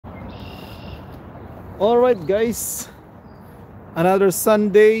Alright guys, another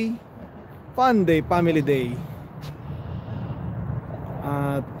Sunday, fun day, family day.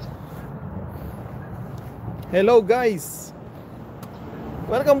 At hello guys,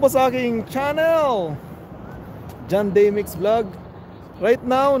 welcome po sa aking channel, John Day Mix Vlog. Right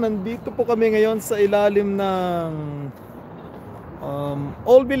now, nandito po kami ngayon sa ilalim ng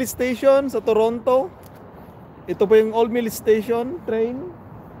Old Mill Station sa Toronto. Ito po yung Old Mill Station, train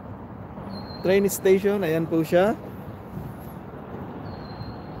station, ayan po siya.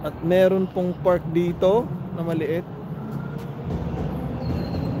 At meron pong park dito na maliit.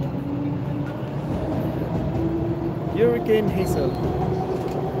 Hurricane Hazel.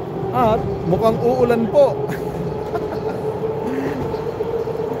 At mukhang uulan po.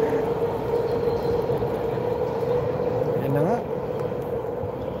 Ayan na nga.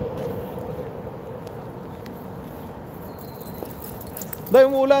 Dahil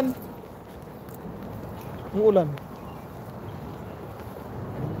umuulan. Umuulan.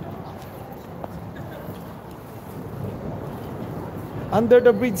 Under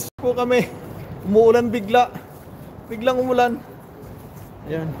the bridge po kami. Umuulan bigla. Biglang umulan.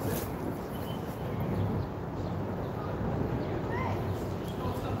 Ayan.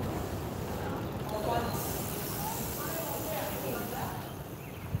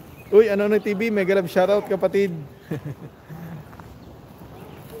 Uy, ano na TV? Mega love shoutout kapatid.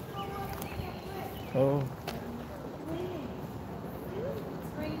 Oh.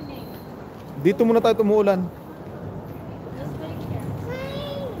 Dito muna tayo tumuulan.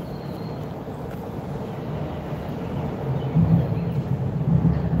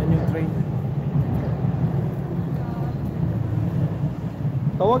 Yan yung train.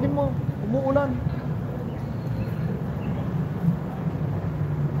 Tawagin mo, umuulan.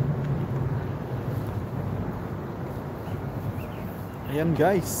 Ayan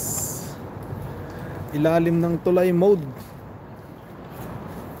guys, ilalim ng tulay mode.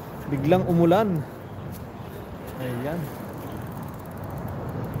 Biglang umulan. Ayan.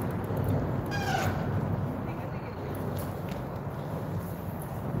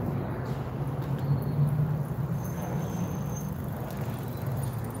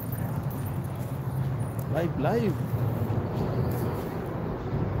 Live.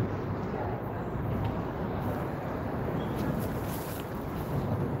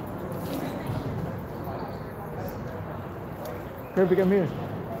 Kirby, come here.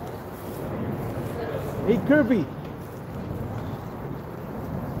 Hey, Kirby.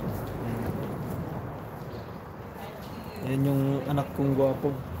 Yan yung anak kong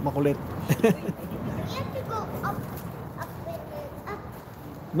gwapo, makulit. You have to go up and up.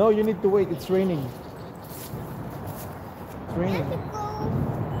 No, you need to wait. It's raining. It's You raining. have to go.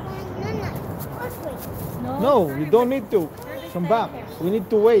 No. This way. No, you don't need to. Come back. We need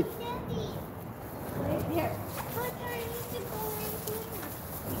to wait. Daddy. Right here. But I need to go in here.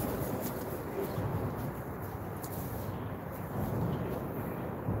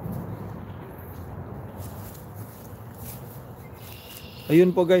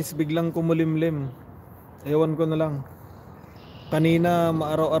 Ayun po guys, biglang kumulimlim. Ewan ko na lang. Kanina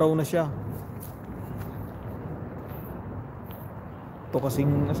maaraw-araw na siya. Ito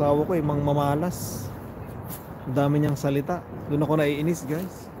kasing asawa ko mang mamalas. Ang dami niyang salita. Doon ako naiinis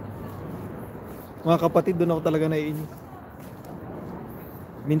guys. Mga kapatid, doon ako talaga naiinis.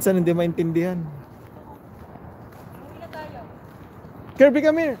 Minsan hindi maintindihan. Kirby,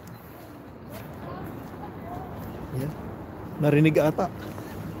 come here. Yeah. Narinig ata.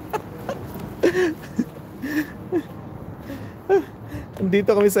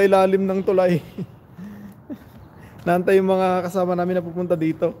 Dito kami sa ilalim ng tulay. Naantay yung mga kasama namin na pupunta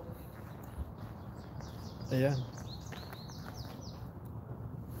dito. Ayan.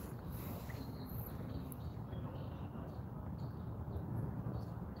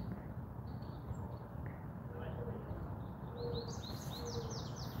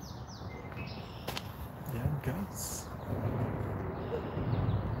 Ayan guys.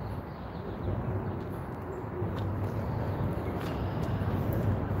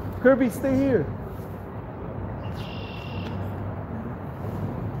 Kirby, stay here.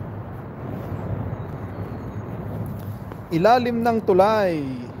 Ilalim ng tulay.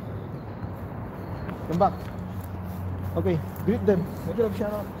 Come back. Okay, greet them. Make a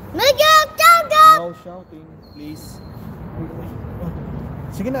shout out. Mega Gaga. No shouting, please.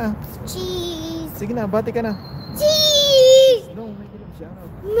 Sige na. Cheese. Sige na, bati ka na. Cheese. No, make a shout out.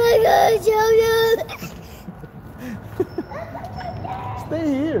 Mega Gaga. Stay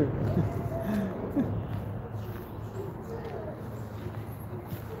here.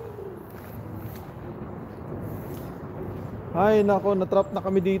 Ay nako, natrap na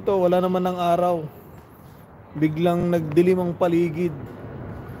kami dito. Wala naman ng araw. Biglang nagdilim ang paligid.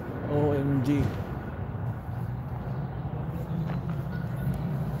 OMG.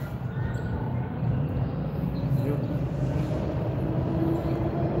 Yun.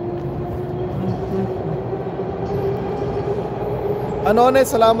 Anones,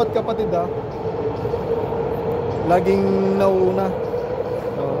 salamat kapatid ha. Laging nauuna.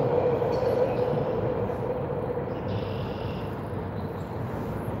 Oo.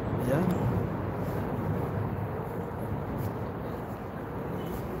 Yan.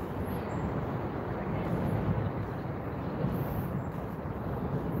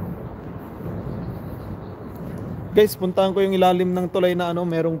 Guys, puntahan ko yung ilalim ng tulay na ano,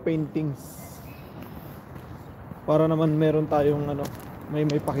 merong paintings. Para naman meron tayong ano, may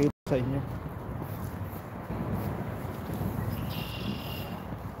pakita sa inyo.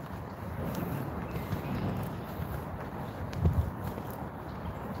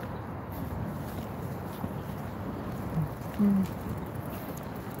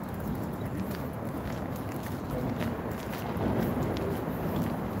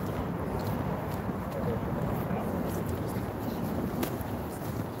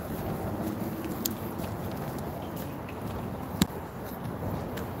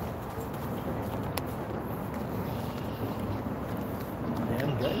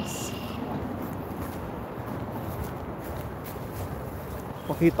 Ayan guys.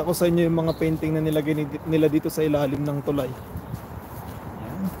 Pakita ko sa inyo yung mga painting na nilagay nila dito sa ilalim ng tulay.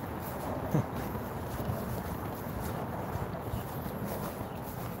 Ayan.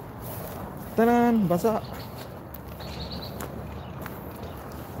 Tanan, basa.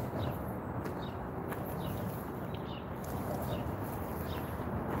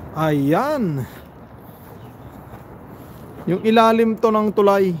 Ayan. Yung ilalim to ng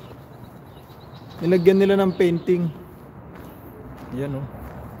tulay. Nilagyan nila ng painting. Ayan oh.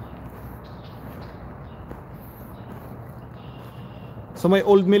 So may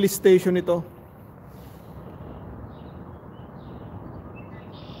Old Mill Station ito.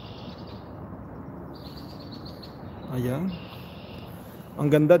 Ayan. Ang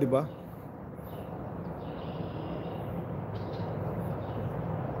ganda, di ba?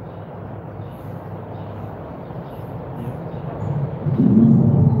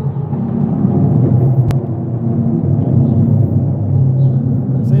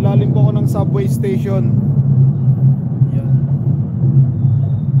 Sa ilalim po ako ng subway station. Ayan.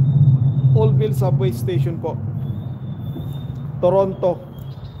 Oldville Subway Station po, Toronto.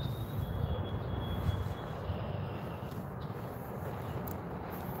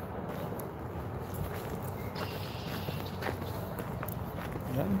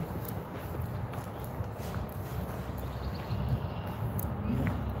 Ayan.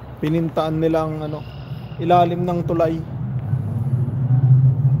 Pinintaan nilang ano, ilalim ng tulay.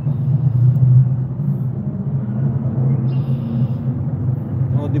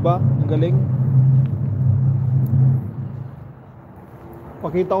 Oh, di ba? Ang galing.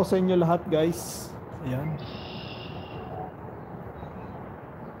 Pakita ko sa inyo lahat, guys. Ayan.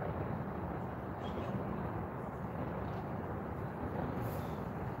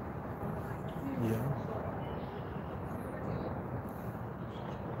 Ayan.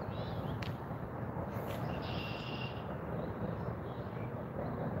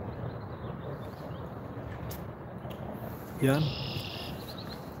 Ayan.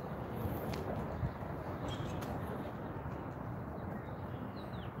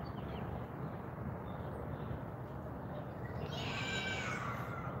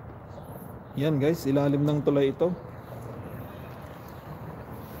 Yan guys, ilalim ng tulay ito.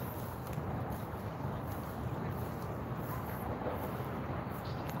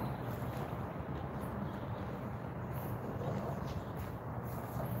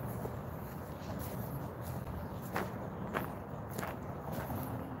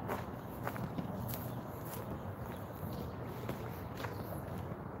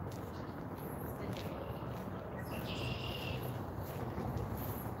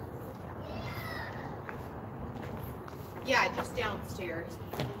 Yeah, just downstairs.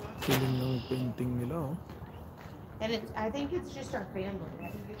 Siling ng painting nila oh. And it's, I think it's just our family.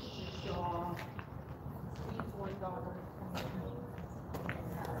 I think it's just Steve's one daughter.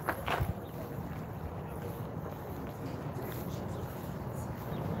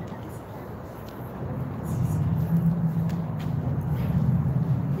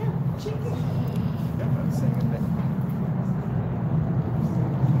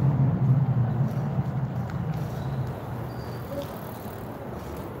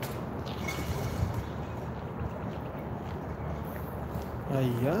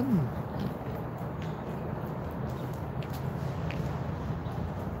 Ayan.